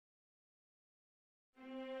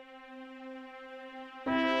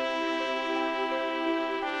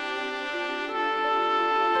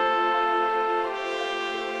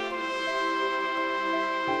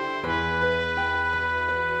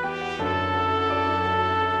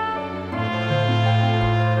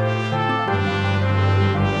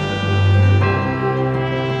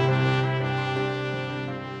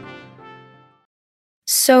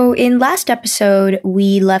So, in last episode,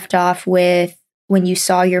 we left off with when you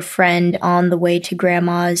saw your friend on the way to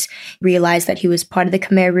grandma's, realized that he was part of the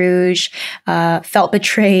Khmer Rouge, felt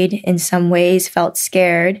betrayed in some ways, felt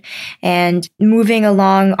scared. And moving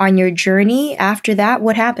along on your journey after that,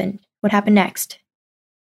 what happened? What happened next?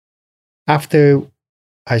 After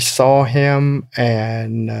I saw him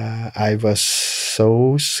and I was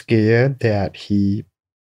so scared that he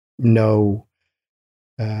know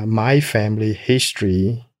my family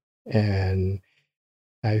history, and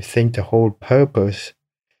I think the whole purpose,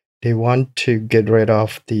 they want to get rid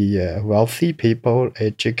of the wealthy people,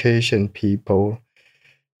 education people.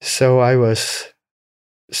 So I was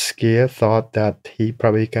scared, thought that he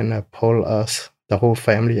probably gonna pull us, the whole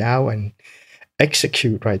family out and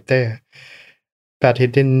execute right there. But he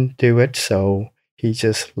didn't do it, so he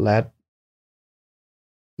just let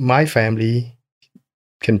my family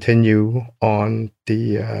continue on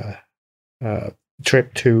the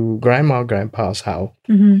trip to grandma, grandpa's house.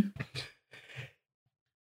 Mm-hmm.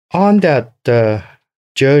 On that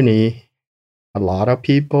journey, a lot of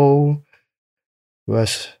people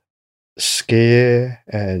was scared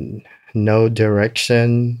and no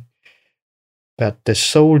direction, but the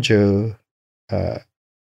soldier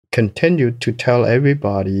continued to tell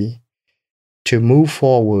everybody to move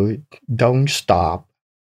forward, don't stop,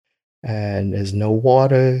 and there's no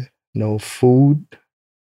water, no food.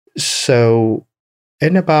 So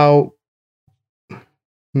in about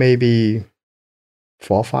maybe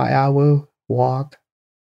 4 or 5 hour walk,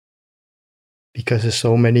 because there's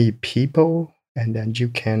so many people, and then you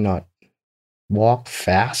cannot walk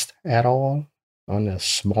fast at all on a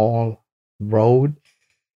small road.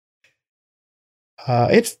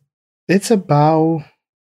 It's about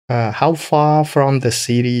how far from the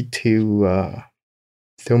city to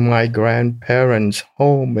my grandparents'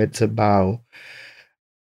 home. It's about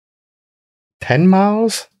 10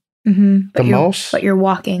 miles, the most. But you're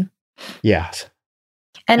walking. Yes.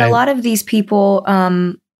 And a lot of these people,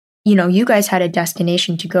 you guys had a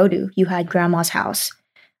destination to go to. You had grandma's house.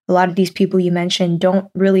 A lot of these people you mentioned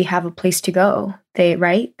don't really have a place to go. They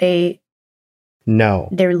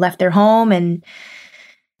left their home, and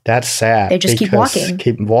that's sad. They just keep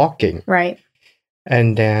walking. Right.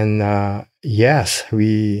 And then, yes,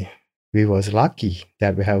 we was lucky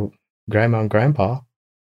that we have grandma and grandpa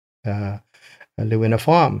live in a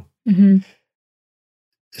farm. Mm-hmm.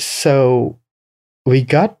 So we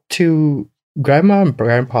got to grandma and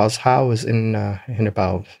grandpa's house in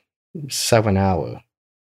about 7 hours.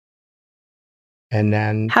 And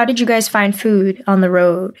then, how did you guys find food on the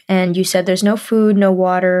road? And you said there's no food, no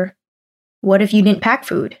water. What if you didn't pack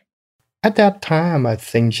food? At that time, I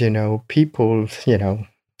think, people,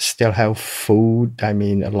 still have food. I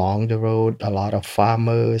mean, along the road, a lot of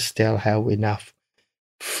farmers still have enough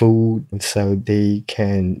food, so they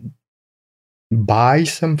can buy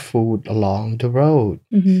some food along the road,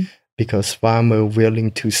 mm-hmm. because farmers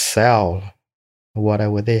willing to sell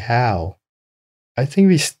whatever they have. I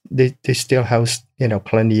think they still have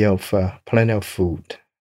plenty of food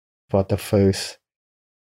for the first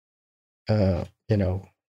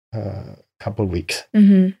couple of weeks.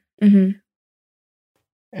 Mm-hmm. Mm-hmm.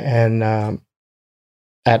 And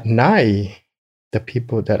at night, the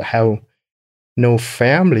people that have no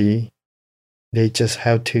family, they just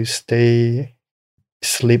have to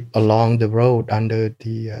sleep along the road under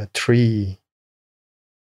the tree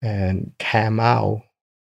and camp out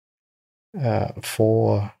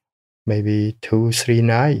for maybe 2-3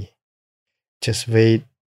 nights. Just wait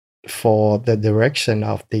for the direction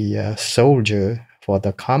of the soldier for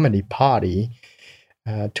the comedy party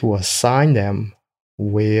to assign them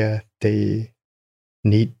where they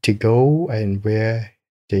need to go and where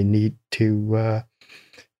they need to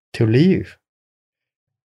live.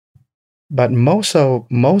 But most of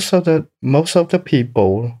the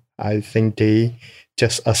people, I think they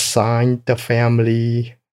just assigned the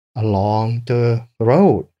family along the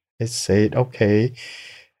road. It said, okay,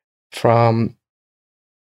 from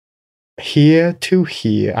here to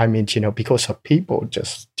here. I mean, because of people,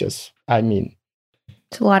 just I mean,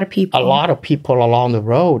 it's a lot of people. A lot of people along the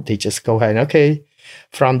road. They just go ahead and, okay,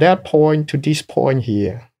 from that point to this point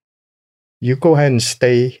here, you go ahead and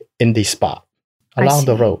stay in this spot along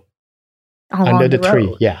the road, under the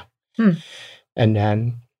tree. Yeah. And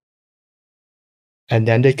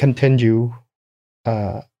then they continue.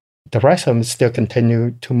 The rest of them still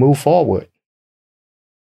continue to move forward.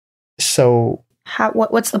 So,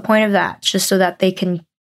 what's the point of that? Just so that they can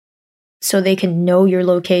know your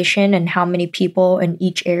location and how many people in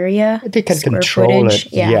each area. They can control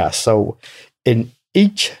it. Yeah. So in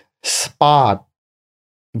each spot,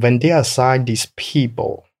 when they assign these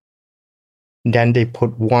people, Then they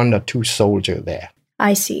put 1 or 2 soldiers there.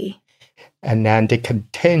 I see. And then they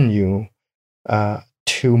continue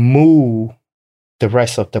to move the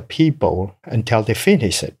rest of the people until they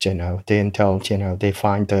finish it, until, they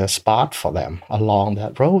find a spot for them along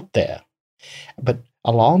that road there. But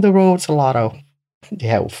along the roads, they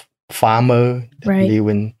have farmers that Right. live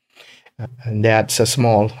in, and that's a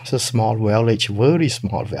small village, very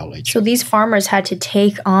small village. So these farmers had to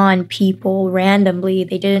take on people randomly.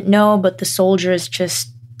 They didn't know, but the soldiers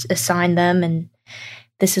just assigned them, and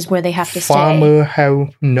this is where they have to Farmers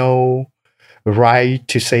have no right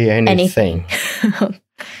to say anything.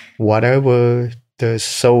 Whatever the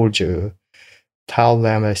soldier tell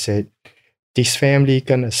them, I said, this family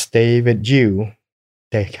gonna stay with you.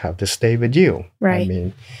 They have to stay with you.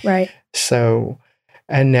 Right. Right. So,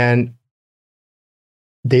 and then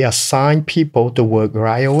they assign people to work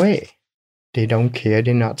right away. They don't care.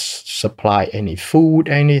 They not supply any food,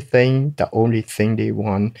 anything. The only thing they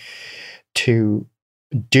want to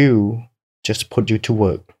do, just put you to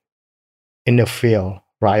work in the field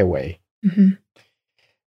right away. Mm-hmm.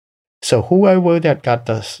 So whoever that got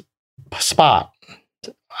the spot,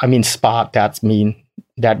 that mean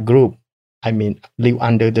that group, live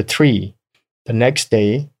under the tree. The next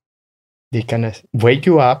day, they gonna wake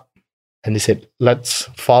you up and they said, let's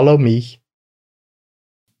follow me.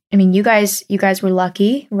 You guys were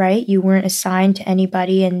lucky, right? You weren't assigned to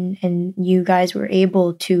anybody, and you guys were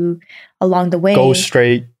able to, along the way, go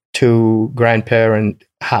straight to grandparent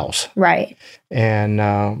house. Right.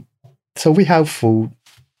 And so we have food.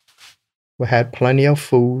 We had plenty of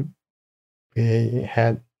food. We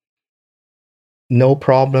had no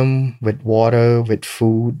problem with water, with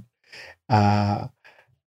food.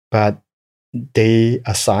 But they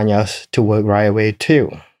assign us to work right away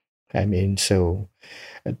too. So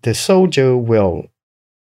the soldier will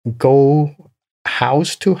go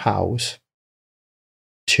house to house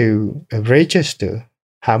to register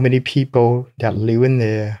how many people that live in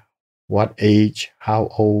there, what age, how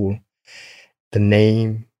old, the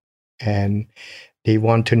name, and they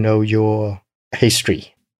want to know your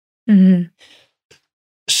history. Mm-hmm.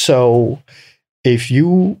 So if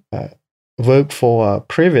you work for a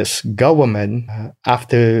previous government,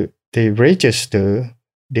 after they register,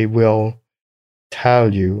 they will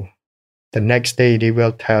tell you, the next day they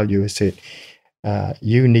will tell you,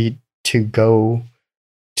 you need to go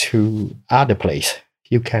to other place.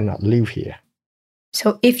 You cannot live here.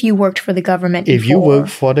 So if you worked for the government if you work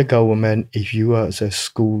for the government, if you are a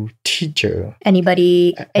school teacher,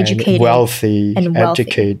 anybody educated and wealthy,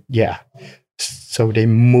 educated, yeah. So they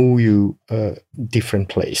move you a different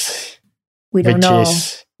place. We don't know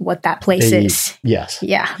what that place is. Yes.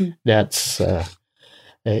 Yeah. That's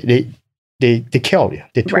they kill you.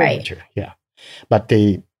 They torture you. Yeah. But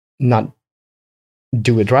they not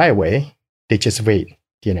do it right away. They just wait.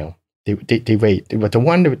 They wait. But the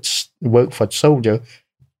one that work for soldier,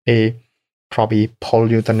 they probably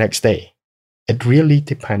pull you the next day. It really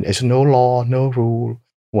depends. There's no law, no rule.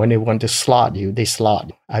 When they want to slaughter you, they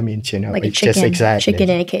slaughter. Like it's chicken, just exactly chicken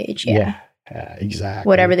in a cage. Yeah. Exactly.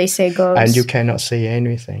 Whatever they say goes. And you cannot say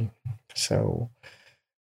anything. So,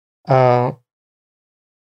 after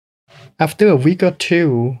a week or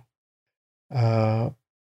two,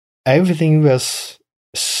 everything was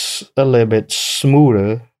a little bit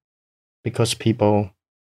smoother because people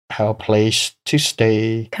have a place to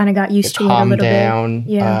stay. Kind of got used to it a little down. bit.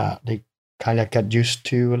 Yeah. They kind of got used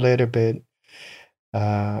to a little bit.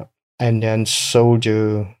 And then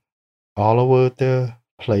soldier all over the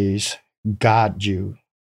place guard you.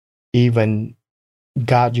 Even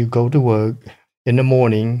guard you go to work in the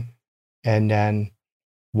morning and then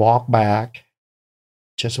walk back.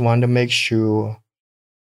 Just want to make sure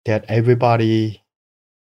that everybody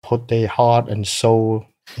put their heart and soul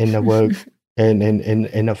in the work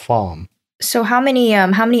in a farm. So how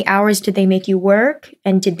many hours did they make you work,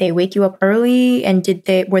 and did they wake you up early, and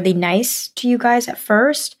were they nice to you guys at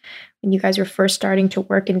first when you guys were first starting to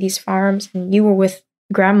work in these farms? And you were with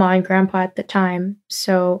grandma and grandpa at the time,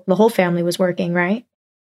 so the whole family was working, right?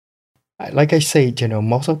 Like I said,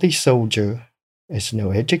 most of these soldiers is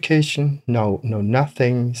no education, no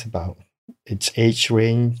nothing. It's age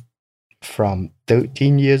range from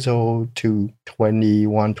 13 years old to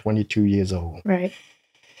 21, 22 years old. Right.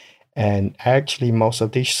 And actually, most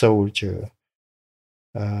of these soldiers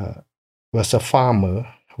was a farmer,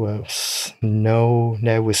 was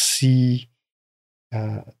never see.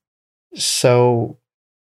 So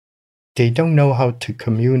they don't know how to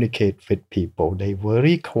communicate with people. They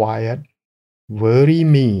very quiet, very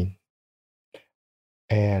mean.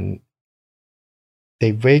 And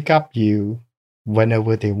they wake up you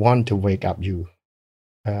whenever they want to wake up you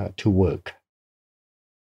to work.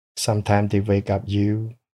 Sometimes they wake up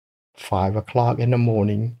you 5 o'clock in the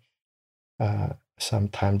morning.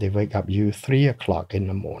 Sometimes they wake up you 3 o'clock in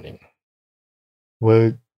the morning.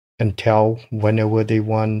 Work until whenever they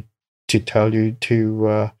want to tell you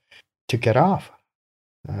to get off.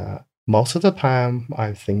 Most of the time,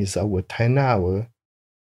 I think it's over 10 hours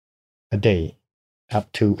a day,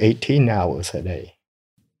 up to 18 hours a day.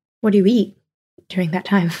 What do you eat during that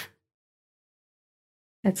time?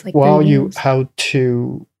 That's like Well, 3 you meals. have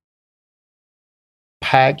to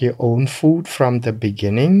pack your own food from the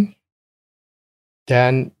beginning.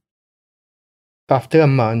 Then, after a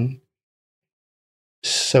month,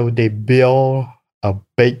 so they build a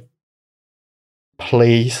big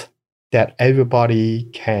place that everybody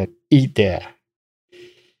can eat there.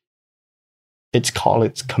 It's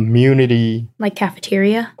called community. Like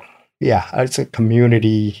cafeteria? Yeah, it's a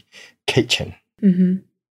community kitchen.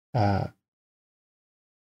 Mm-hmm.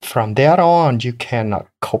 From there on, you cannot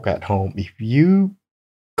cook at home. If you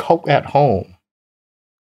cook at home,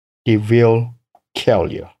 they will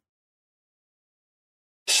kill you.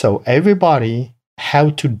 So everybody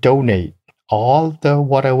have to donate all the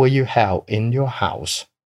whatever you have in your house,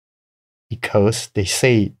 because they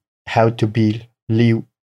say how to be live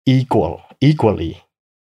equally.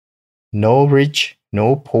 No rich,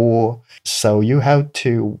 no poor. So you have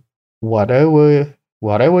to whatever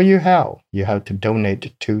you have to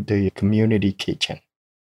donate to the community kitchen.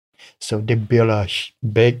 So they build a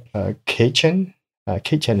big kitchen.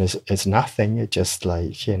 Kitchen is nothing. It's just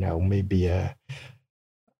like, maybe a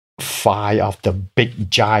 5 of the big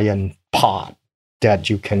giant pot that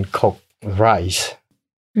you can cook rice.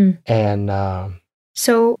 And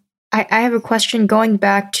so I have a question going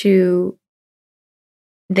back to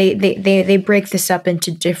they break this up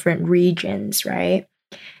into different regions, right?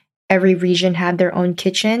 Every region had their own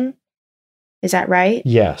kitchen. Is that right?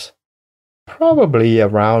 Yes. Probably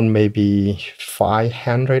around maybe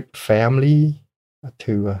 500 family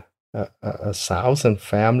to 1,000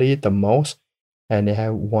 family the most, and they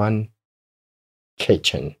have one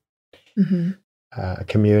kitchen,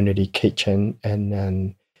 community kitchen,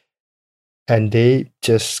 and they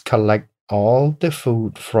just collect all the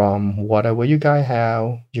food from whatever you guys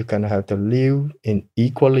have. You're gonna have to live in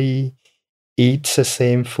equally, eat the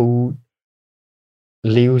same food,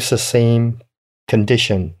 live the same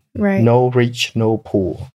condition. Right. No rich, no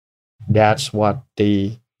poor. That's what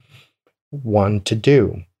they want to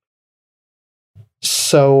do.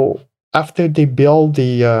 So after they build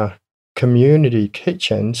the community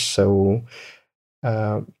kitchen, so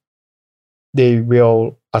they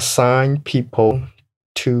will assign people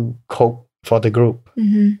to cook for the group.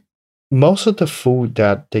 Most of the food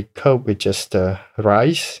that they cook is just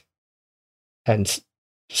rice and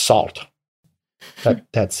salt.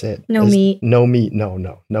 That's it. No meat. No meat. No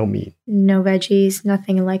meat. No veggies.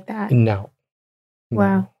 Nothing like that. No.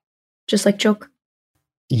 Wow. Just like chok.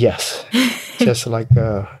 Yes. Just like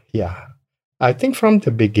yeah. I think from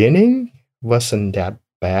the beginning wasn't that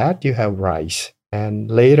bad. You have rice, and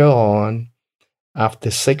later on,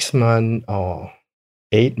 after 6 months or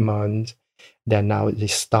 8 months, then now it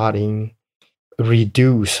is starting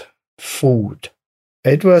reduce food.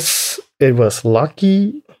 It was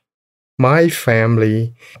lucky. My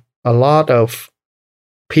family, a lot of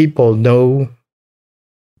people know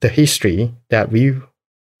the history that we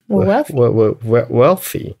were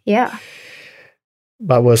wealthy. Yeah.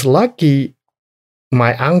 But was lucky,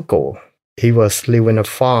 my uncle, he was living a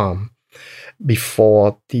farm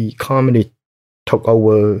before the communist took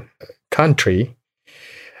over country.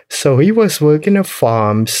 So he was working a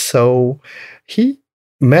farm. So he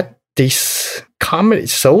met this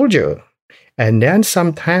communist soldier. And then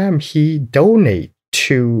sometime he donate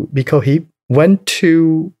to, because he went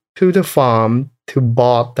to the farm to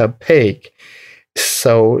buy the pig,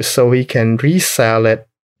 so he can resell it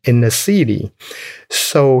in the city.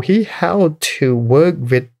 So he had to work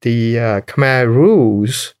with the Khmer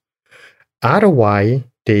rules. Otherwise,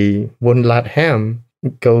 they wouldn't let him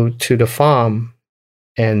go to the farm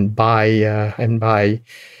and buy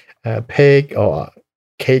pig or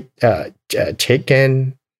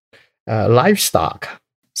chicken. Livestock.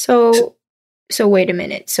 So wait a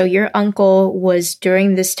minute. So your uncle was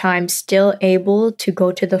during this time still able to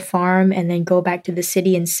go to the farm and then go back to the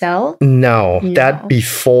city and sell? No. That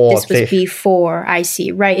before. This was before, I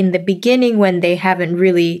see. Right in the beginning when they haven't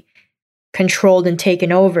really controlled and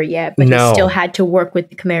taken over yet, but he still had to work with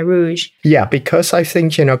the Khmer Rouge. Yeah, because I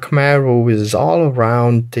think, Khmer Rouge is all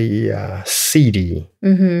around the city.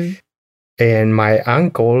 And my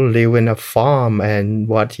uncle live in a farm, and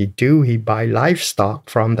what he do, he buy livestock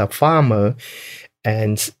from the farmer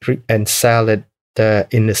and sell it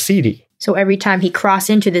in the city. So every time he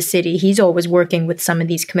crossed into the city, he's always working with some of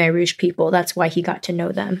these Khmer Rouge people. That's why he got to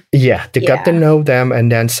know them. Yeah, they got to know them.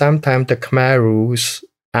 And then sometimes the Khmer Rouge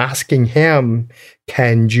asking him,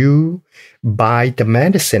 can you buy the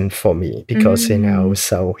medicine for me? Because,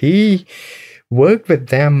 so he worked with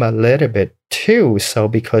them a little bit too. So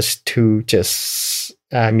because to just,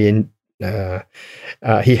 he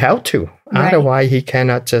had to. Right. Otherwise, he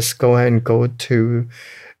cannot just go and go to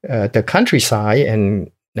the countryside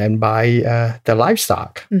and buy the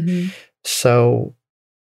livestock. Mm-hmm. So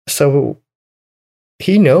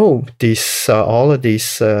he know this all of these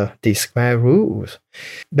Khmer Rouge.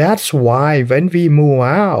 That's why when we move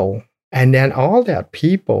out, and then all that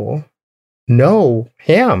people know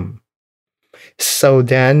him, so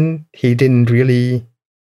then he didn't really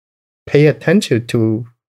pay attention to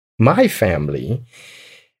my family.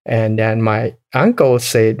 And then my uncle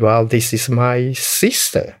said, well, this is my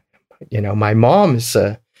sister. My mom's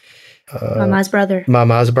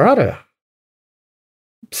Mama's brother.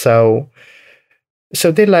 So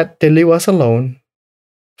they leave us alone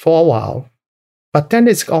for a while. But then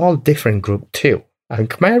it's all different group too. And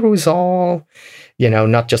Khmer Rouge is all,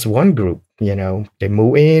 not just one group. They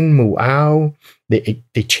move in, move out,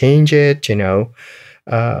 they change it.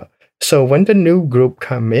 So when the new group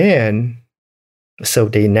come in, so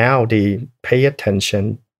they pay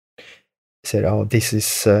attention. Said, oh, this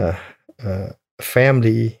is a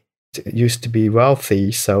family used to be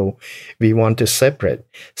wealthy, so we want to separate.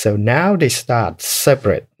 So now they start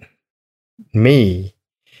separate. Me,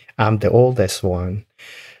 I'm the oldest one.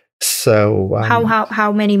 So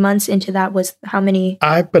how many months into that was how many?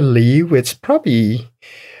 I believe it's probably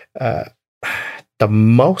the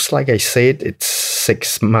most, like I said, it's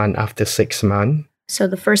 6 months. After 6 months. So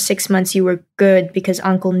the first 6 months you were good because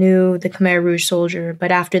Uncle knew the Khmer Rouge soldier,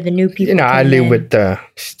 but after the new people, I'm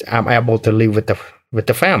able to live with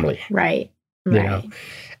the family, right?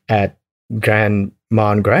 At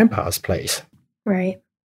grandma and grandpa's place, right?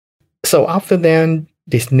 So after then,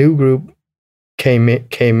 this new group came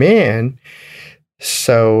in,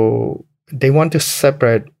 so they want to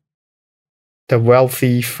separate the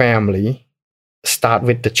wealthy family, start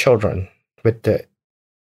with the children,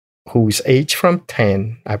 whose age from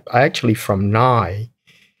 10, actually from 9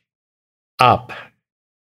 up,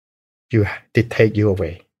 they take you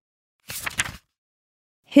away.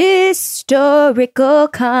 Historical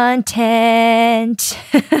content.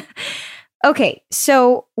 Okay,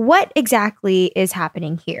 so what exactly is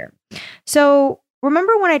happening here? So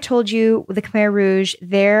remember when I told you the Khmer Rouge,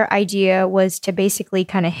 their idea was to basically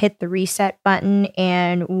kind of hit the reset button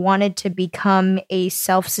and wanted to become a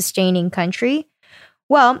self-sustaining country?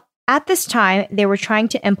 Well, at this time, they were trying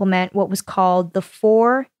to implement what was called the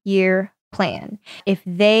 4-year plan. If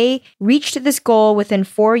they reached this goal within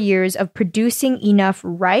 4 years of producing enough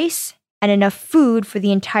rice and enough food for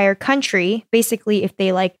the entire country, basically if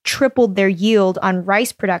they tripled their yield on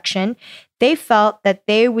rice production, they felt that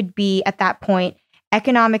they would be at that point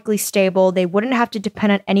economically stable. They wouldn't have to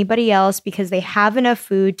depend on anybody else because they have enough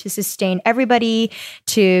food to sustain everybody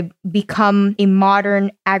to become a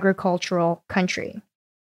modern agricultural country.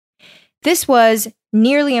 This was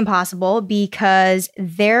nearly impossible because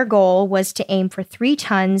their goal was to aim for 3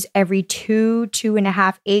 tons every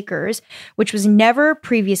 2.5 acres, which was never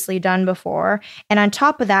previously done before. And on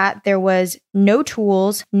top of that, there was no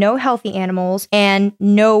tools, no healthy animals, and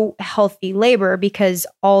no healthy labor because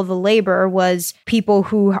all the labor was people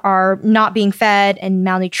who are not being fed and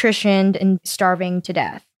malnutritioned and starving to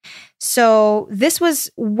death. So this was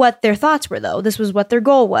what their thoughts were, though. This was what their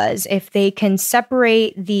goal was. If they can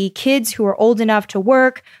separate the kids who are old enough to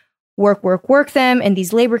work them in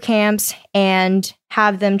these labor camps and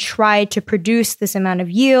have them try to produce this amount of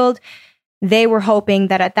yield, they were hoping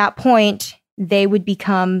that at that point, they would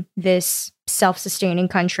become this self-sustaining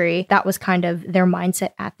country. That was kind of their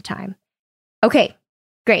mindset at the time. Okay,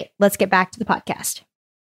 great. Let's get back to the podcast.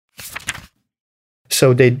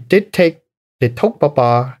 So they took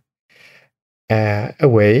Papa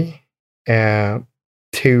away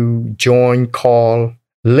to join called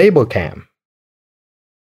labor camp.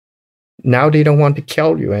 Now they don't want to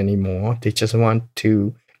kill you anymore. They just want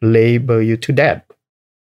to labor you to death.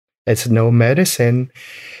 It's no medicine,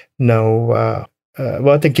 no,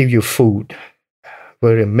 they give you food,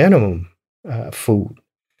 very minimum food.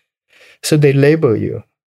 So they labor you.